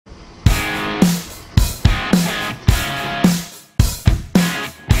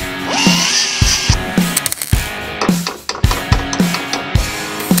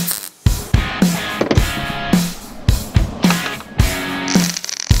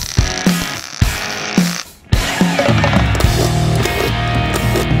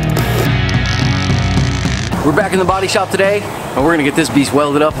We're back in the body shop today, and we're gonna get this beast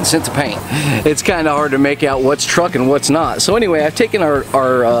welded up and sent to paint. It's kind of hard to make out what's truck and what's not. So anyway, I've taken our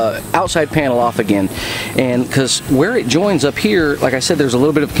outside panel off again, and because where it joins up here, like I said, there's a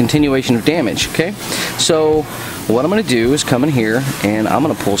little bit of continuation of damage, okay? So what I'm gonna do is come in here, and I'm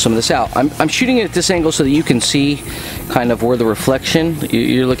gonna pull some of this out. I'm shooting it at this angle so that you can see kind of where the reflection,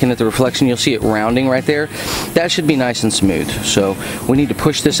 you're looking at the reflection, you'll see it rounding right there. That should be nice and smooth. So we need to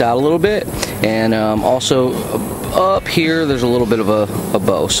push this out a little bit, and also up here there's a little bit of a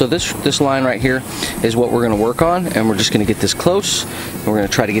bow. So this line right here is what we're going to work on, and we're just going to get this close, and we're going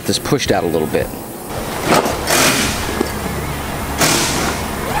to try to get this pushed out a little bit.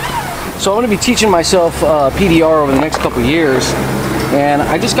 So I'm going to be teaching myself PDR over the next couple years, and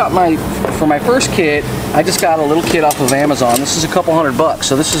I just got for my first kit, I just got a little kit off of Amazon. This is a couple $100,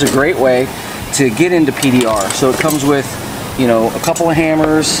 so this is a great way to get into PDR. So it comes with, you know, a couple of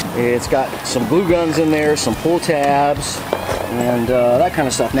hammers. It's got some glue guns in there, some pull tabs, and that kind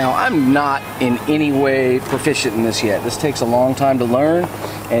of stuff. Now, I'm not in any way proficient in this yet. This takes a long time to learn,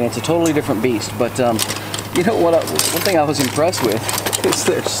 and it's a totally different beast. But you know what? One thing I was impressed with is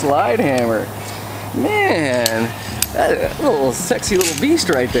their slide hammer. Man, that little sexy little beast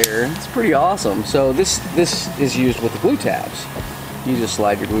right there. It's pretty awesome. So this is used with the glue tabs. You just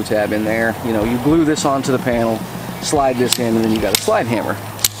slide your glue tab in there. You know, you glue this onto the panel, slide this in, and then you got a slide hammer.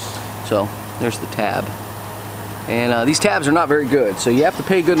 So there's the tab. And these tabs are not very good, so you have to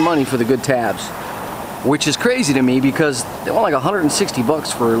pay good money for the good tabs, which is crazy to me because they want like 160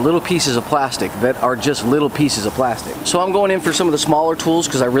 bucks for little pieces of plastic that are just little pieces of plastic. So I'm going in for some of the smaller tools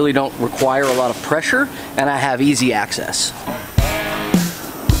because I really don't require a lot of pressure and I have easy access.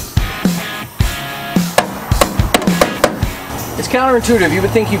 It's counterintuitive. You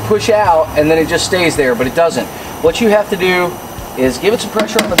would think you push out and then it just stays there, but it doesn't. What you have to do is give it some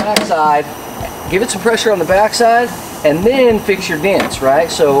pressure on the backside, and then fix your dents, right?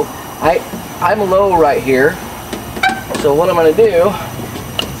 So I'm low right here. So what I'm going to do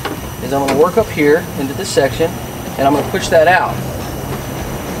is I'm going to work up here into this section, and I'm going to push that out.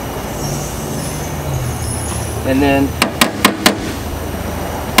 And then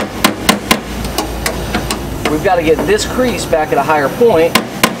we've got to get this crease back at a higher point,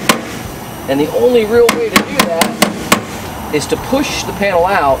 and the only real way to do that is to push the panel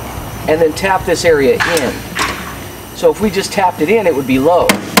out and then tap this area in. So if we just tapped it in, it would be low.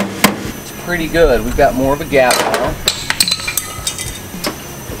 It's pretty good. We've got more of a gap now.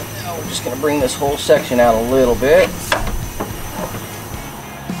 Now we're just going to bring this whole section out a little bit.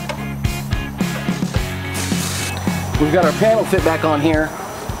 We've got our panel fit back on here.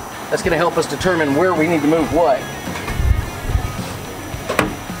 That's going to help us determine where we need to move what.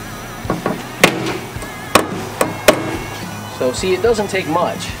 So see, it doesn't take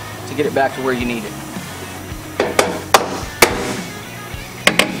much to get it back to where you need it.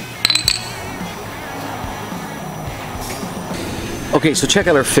 Okay, so check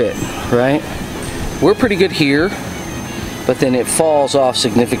out our fit, right? We're pretty good here, but then it falls off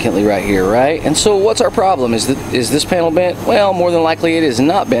significantly right here, right? And so what's our problem? Is this panel bent? Well, more than likely it is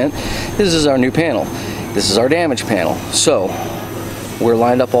not bent. This is our new panel. This is our damage panel. So we're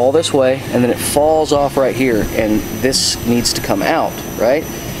lined up all this way, and then it falls off right here, and this needs to come out, right?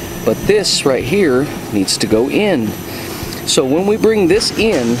 But this right here needs to go in. So when we bring this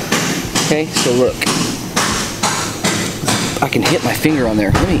in, okay, so look, I can hit my finger on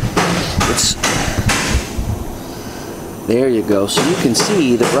there. There you go. So you can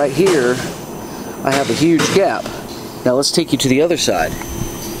see that right here, I have a huge gap. Now let's take you to the other side.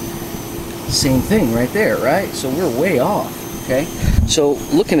 Same thing right there, right? So we're way off, okay? So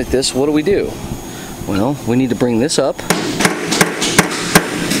looking at this, what do? Well, we need to bring this up,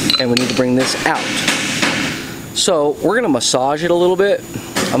 and we need to bring this out. So we're going to massage it a little bit.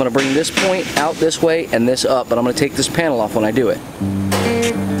 I'm going to bring this point out this way and this up, but I'm going to take this panel off when I do it.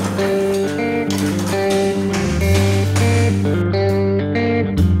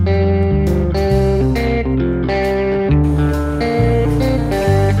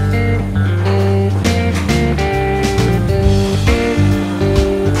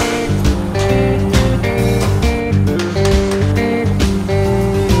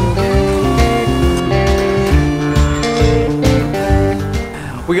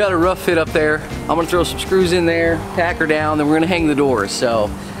 We got a rough fit up there. I'm gonna throw some screws in there, tack her down, then we're gonna hang the doors.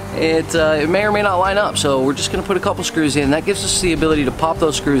 So it may or may not line up. So we're just gonna put a couple screws in. That gives us the ability to pop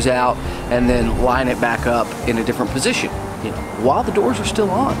those screws out and then line it back up in a different position, you know, while the doors are still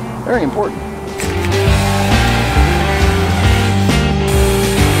on. Very important.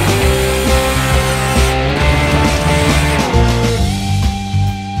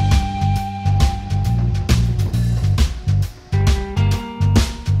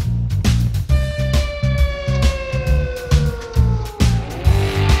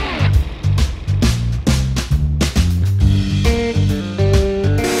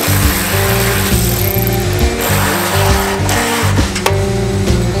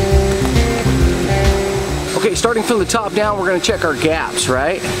 from the top down, we're gonna check our gaps,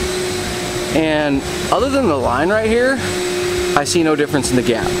 right? And other than the line right here, I see no difference in the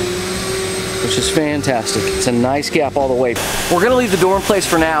gap, which is fantastic. It's a nice gap all the way. We're gonna leave the door in place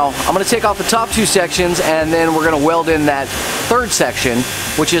for now. I'm gonna take off the top 2 sections, and then we're gonna weld in that 3rd section,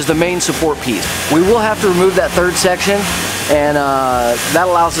 which is the main support piece. We will have to remove that 3rd section, and that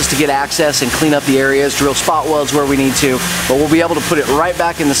allows us to get access and clean up the areas, drill spot welds where we need to, but we'll be able to put it right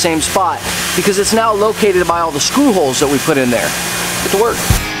back in the same spot because it's now located by all the screw holes that we put in there. Get to work.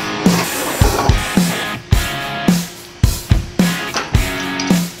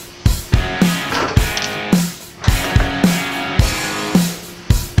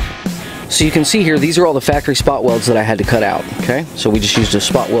 So you can see here, these are all the factory spot welds that I had to cut out, okay? So we just used a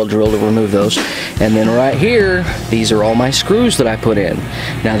spot weld drill to remove those. And then right here, these are all my screws that I put in.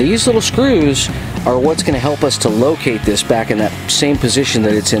 Now these little screws are what's gonna help us to locate this back in that same position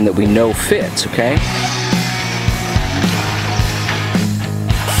that it's in that we know fits, okay?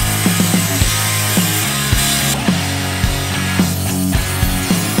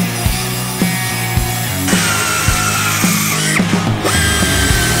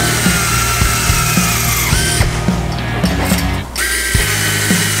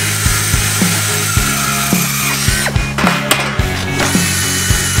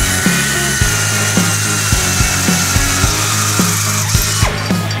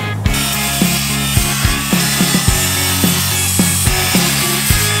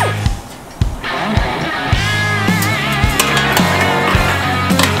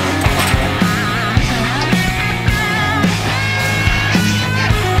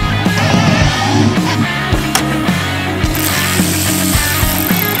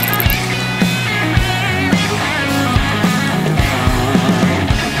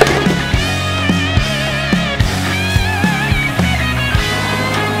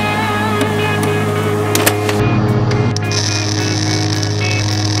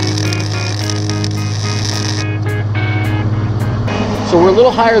 So we're a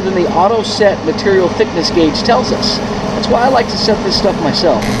little higher than the auto set material thickness gauge tells us. That's why I like to set this stuff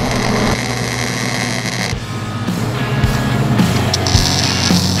myself.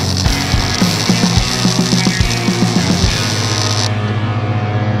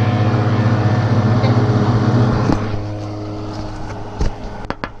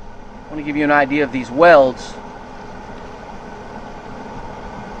 I want to give you an idea of these welds.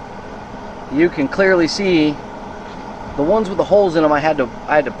 You can clearly see the ones with the holes in them. I had to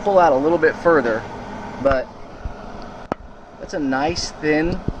pull out a little bit further, but that's a nice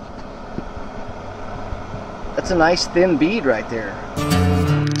thin bead right there.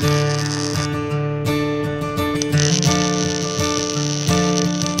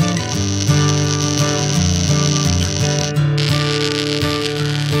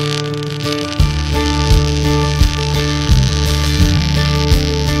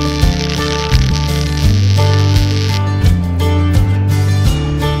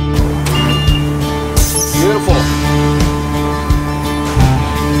 Beautiful.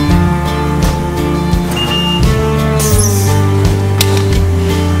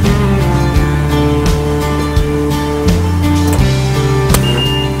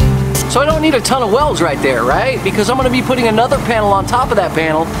 So I don't need a ton of welds right there, right? Because I'm going to be putting another panel on top of that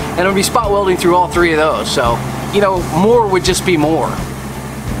panel, and I'm going to be spot welding through all 3 of those. So, you know, more would just be more.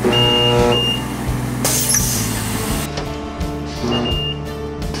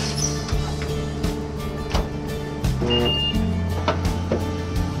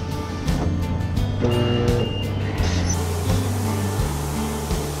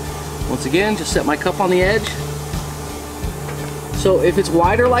 Once again, just set my cup on the edge. So if it's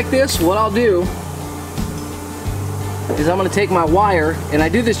wider like this, what I'll do is I'm going to take my wire, and I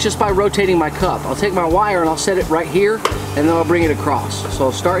do this just by rotating my cup. I'll take my wire and I'll set it right here, and then I'll bring it across. So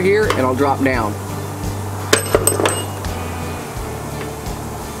I'll start here and I'll drop down.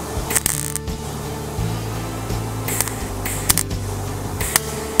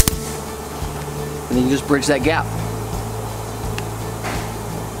 And then you just bridge that gap.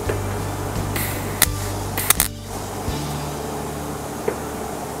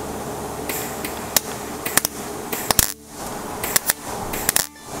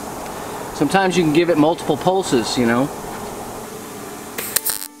 Sometimes you can give it multiple pulses, you know.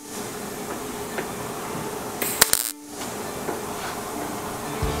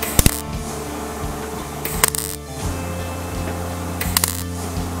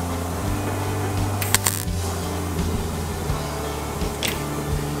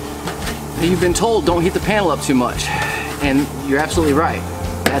 You've been told don't heat the panel up too much, and you're absolutely right.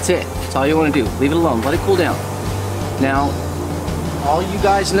 That's it. That's all you want to do. Leave it alone. Let it cool down. Now, all you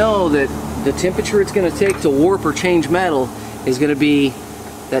guys know that the temperature it's going to take to warp or change metal is going to be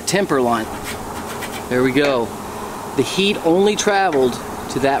that temper line. There we go. The heat only traveled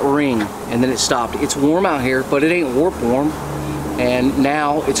to that ring and then it stopped. It's warm out here, but it ain't warp warm. And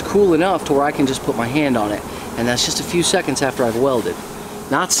now it's cool enough to where I can just put my hand on it. And that's just a few seconds after I've welded.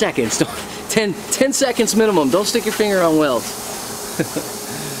 Not seconds, 10 seconds minimum. Don't stick your finger on welds.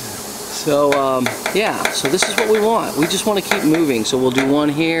 So yeah, so this is what we want. We just want to keep moving. So we'll do one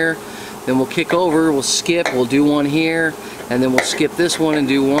here, then we'll kick over, we'll skip, we'll do one here, and then we'll skip this one and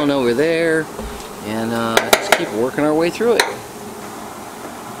do one over there. And just keep working our way through it.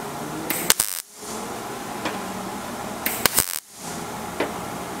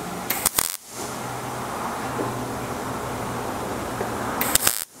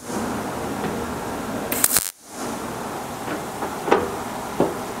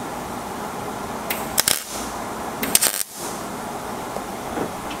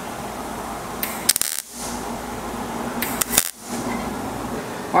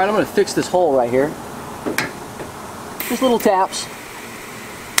 Alright, I'm going to fix this hole right here. Just little taps.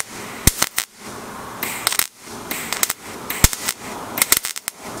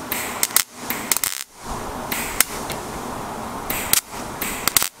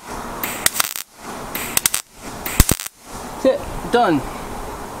 That's it. Done.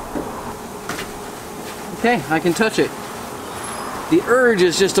 Okay, I can touch it. The urge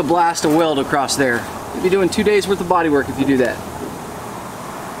is just to blast a weld across there. You'll be doing 2 days worth of body work if you do that.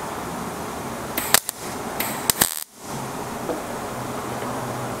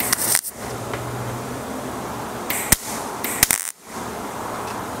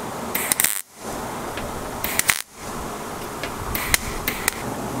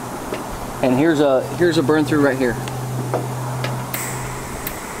 And here's a burn through right here.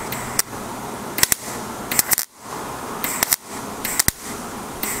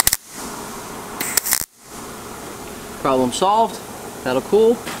 Problem solved. That'll cool.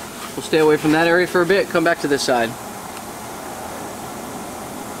 We'll stay away from that area for a bit. Come back to this side.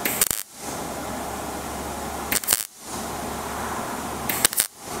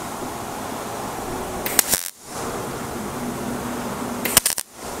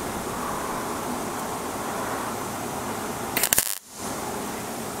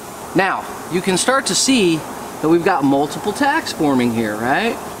 Now, you can start to see that we've got multiple tacks forming here,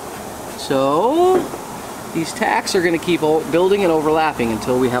 right? So, these tacks are going to keep building and overlapping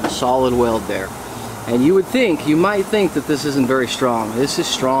until we have a solid weld there. And you might think that this isn't very strong. This is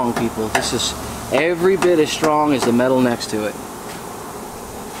strong, people. This is every bit as strong as the metal next to it.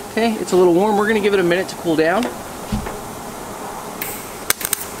 Okay, it's a little warm. We're going to give it a minute to cool down.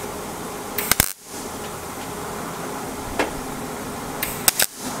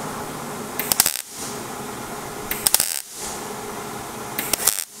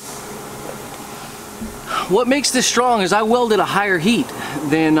 What makes this strong is I welded a higher heat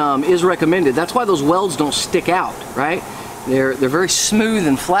than is recommended. That's why those welds don't stick out, right? They're very smooth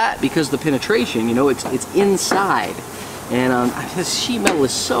and flat because the penetration, you know, it's inside. And this sheet metal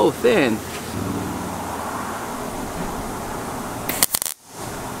is so thin.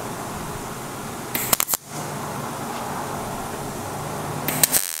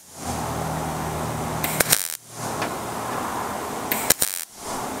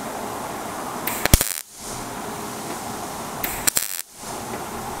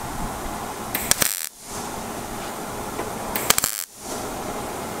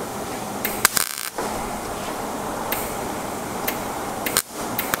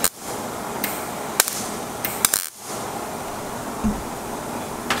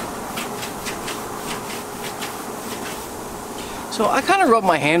 So I kind of rub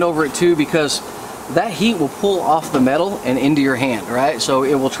my hand over it too because that heat will pull off the metal and into your hand, right? So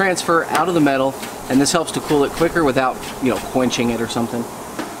it will transfer out of the metal and this helps to cool it quicker without, you know, quenching it or something.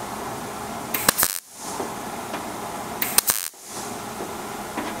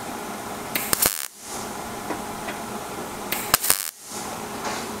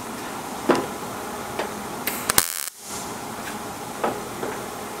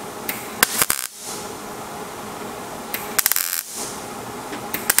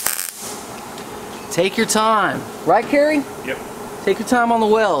 Take your time. Right, Carrie? Yep. Take your time on the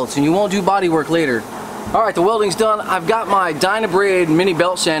welds and you won't do body work later. Alright, the welding's done. I've got my Dynabrade mini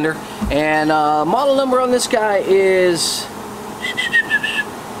belt sander and model number on this guy is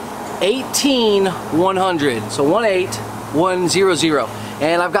 18100. So 18100.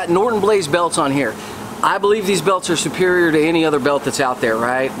 And I've got Norton Blaze belts on here. I believe these belts are superior to any other belt that's out there,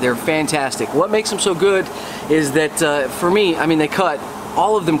 right? They're fantastic. What makes them so good is that for me, I mean, they cut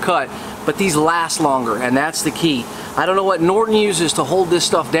all of them cut, but these last longer, and that's the key. I don't know what Norton uses to hold this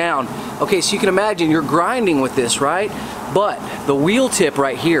stuff down. Okay, so you can imagine you're grinding with this, right? But the wheel tip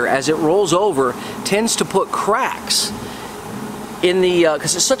right here, as it rolls over, tends to put cracks in the,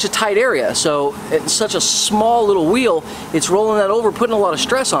 because it's such a tight area, so it's such a small little wheel, it's rolling that over, putting a lot of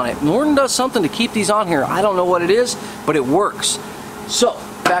stress on it. Norton does something to keep these on here. I don't know what it is, but it works. So,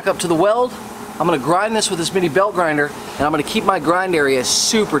 back up to the weld. I'm going to grind this with this mini belt grinder, and I'm going to keep my grind area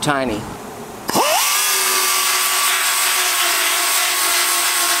super tiny.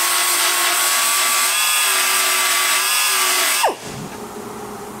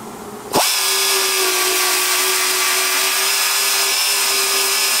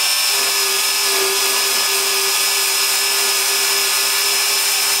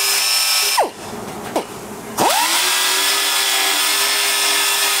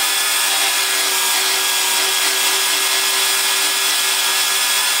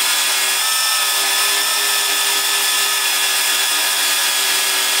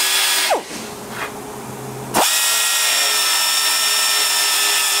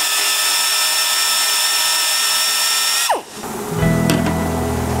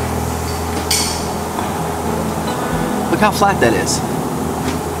 Look how flat that is.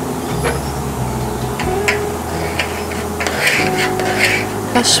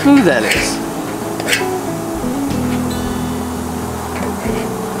 How smooth that is.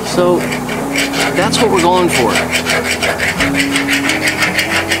 So that's what we're going for.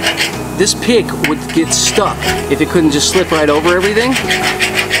 This pick would get stuck if it couldn't just slip right over everything.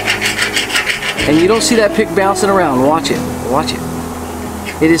 And you don't see that pick bouncing around. Watch it. Watch it.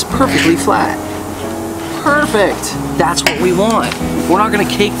 It is perfectly flat. Perfect. That's what we want. We're not going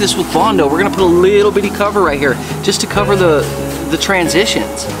to cake this with Bondo. We're going to put a little bitty cover right here just to cover the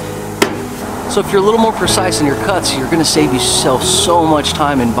transitions. So if you're a little more precise in your cuts, you're going to save yourself so much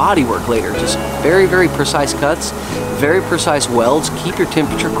time in body work later. Just very, very precise cuts, very precise welds. Keep your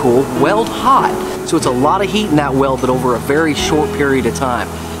temperature cool. Weld hot. So it's a lot of heat in that weld, but over a very short period of time.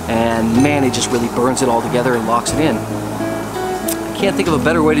 And man, it just really burns it all together and locks it in. I can't think of a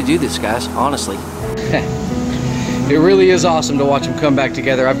better way to do this, guys, honestly. It really is awesome to watch them come back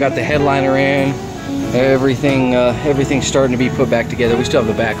together. I've got the headliner in, everything's starting to be put back together. We still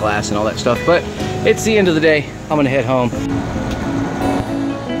have the back glass and all that stuff, but it's the end of the day. I'm gonna head home.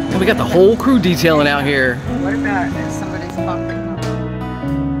 And we got the whole crew detailing out here. What about if somebody